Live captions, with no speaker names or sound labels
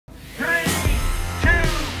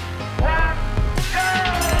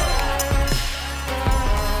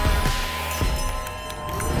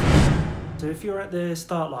if you're at the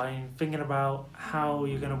start line thinking about how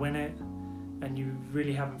you're going to win it and you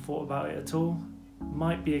really haven't thought about it at all, it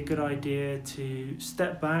might be a good idea to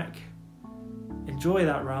step back, enjoy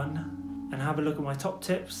that run, and have a look at my top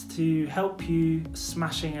tips to help you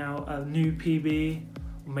smashing out a new PB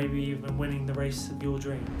or maybe even winning the race of your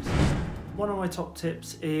dreams. One of my top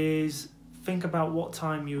tips is think about what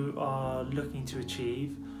time you are looking to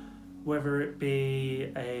achieve, whether it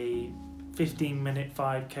be a 15-minute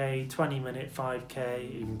 5k, 20-minute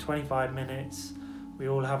 5k, even 25 minutes. We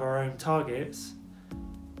all have our own targets,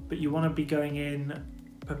 but you want to be going in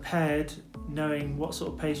prepared, knowing what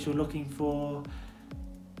sort of pace you're looking for,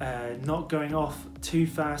 not going off too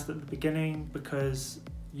fast at the beginning because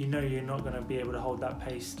you know you're not going to be able to hold that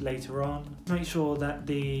pace later on. Make sure that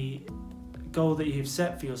the goal that you've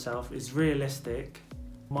set for yourself is realistic.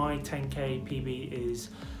 My 10k PB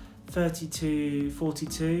is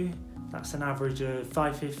 32:42. That's an average of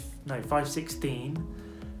 5:16.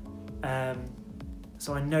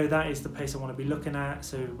 So I know that is the pace I want to be looking at.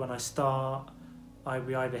 So when I start, I'll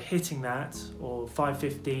be either hitting that or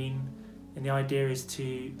 5:15. And the idea is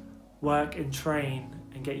to work and train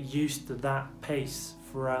and get used to that pace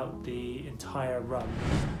throughout the entire run.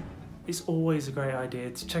 It's always a great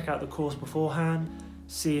idea to check out the course beforehand,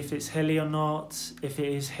 see if it's hilly or not. If it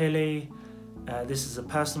is hilly, this is a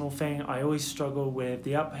personal thing. I always struggle with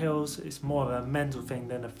the uphills. It's more of a mental thing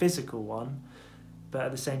than a physical one. But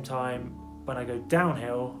at the same time, when I go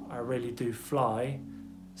downhill, I really do fly.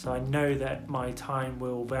 So I know that my time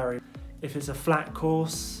will vary. If it's a flat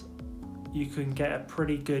course, you can get a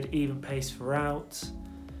pretty good even pace throughout.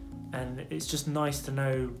 And it's just nice to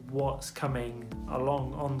know what's coming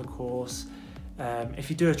along on the course. If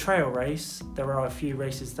you do a trail race, there are a few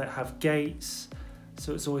races that have gates.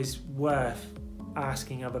 So it's always worth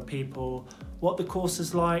asking other people what the course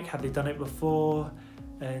is like, have they done it before,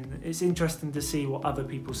 and it's interesting to see what other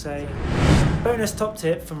people say. Bonus top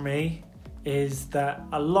tip from me is that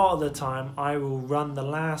a lot of the time I will run the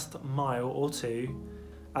last mile or two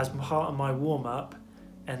as part of my warm-up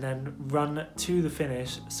and then run to the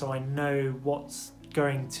finish so I know what's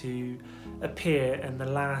going to appear in the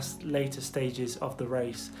later stages of the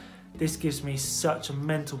race. This gives me such a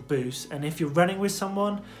mental boost, and if you're running with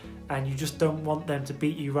someone and you just don't want them to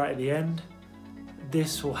beat you right at the end,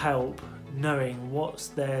 this will help knowing what's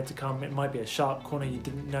there to come. It might be a sharp corner you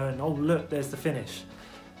didn't know and oh look, there's the finish.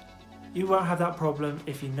 You won't have that problem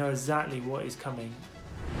if you know exactly what is coming.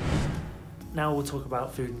 Now we'll talk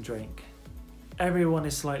about food and drink. Everyone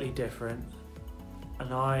is slightly different,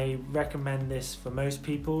 and I recommend this for most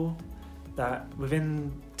people, that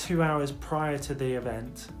within 2 hours prior to the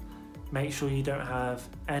event, make sure you don't have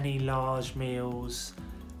any large meals,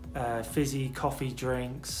 fizzy coffee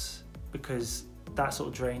drinks, because that sort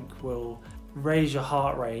of drink will raise your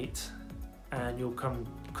heart rate and you'll come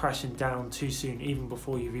crashing down too soon, even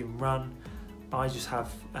before you've even run. I just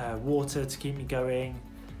have water to keep me going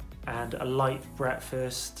and a light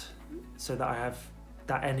breakfast so that I have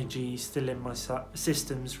that energy still in my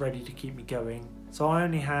systems ready to keep me going. So I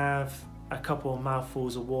only have a couple of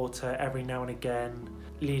mouthfuls of water every now and again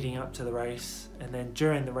leading up to the race, and then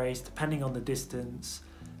during the race, depending on the distance,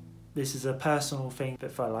 this is a personal thing,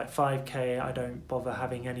 but for like 5k I don't bother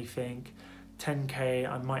having anything. 10k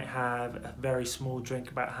I might have a very small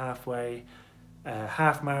drink about halfway.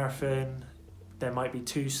 Half marathon, there might be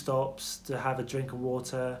 2 stops to have a drink of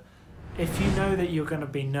water. If you know that you're going to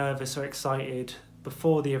be nervous or excited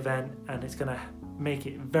before the event and it's going to make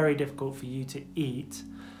it very difficult for you to eat,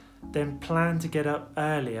 then plan to get up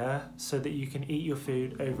earlier so that you can eat your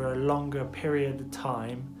food over a longer period of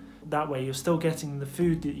time. That way you're still getting the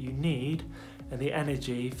food that you need and the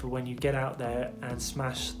energy for when you get out there and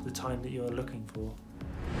smash the time that you're looking for.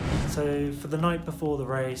 So for the night before the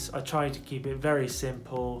race, I try to keep it very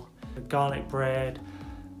simple. Garlic bread,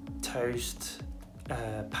 toast,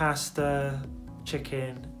 pasta,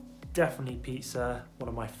 chicken, definitely pizza, one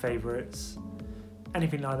of my favourites.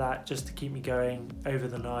 Anything like that just to keep me going over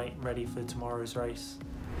the night, ready for tomorrow's race.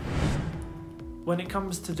 When it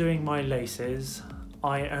comes to doing my laces,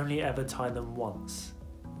 I only ever tie them once.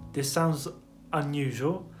 This sounds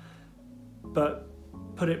unusual, but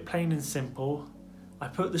put it plain and simple, I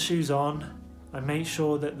put the shoes on, I make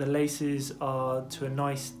sure that the laces are to a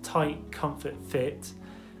nice tight comfort fit,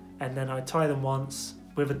 and then I tie them once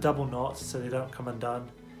with a double knot so they don't come undone,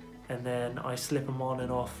 and then I slip them on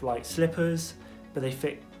and off like slippers, but they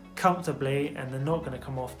fit comfortably and they're not going to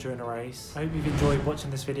come off during a race. I hope you've enjoyed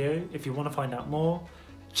watching this video. If you want to find out more,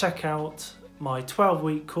 check out my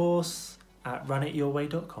 12-week course at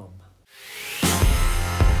runityourway.com.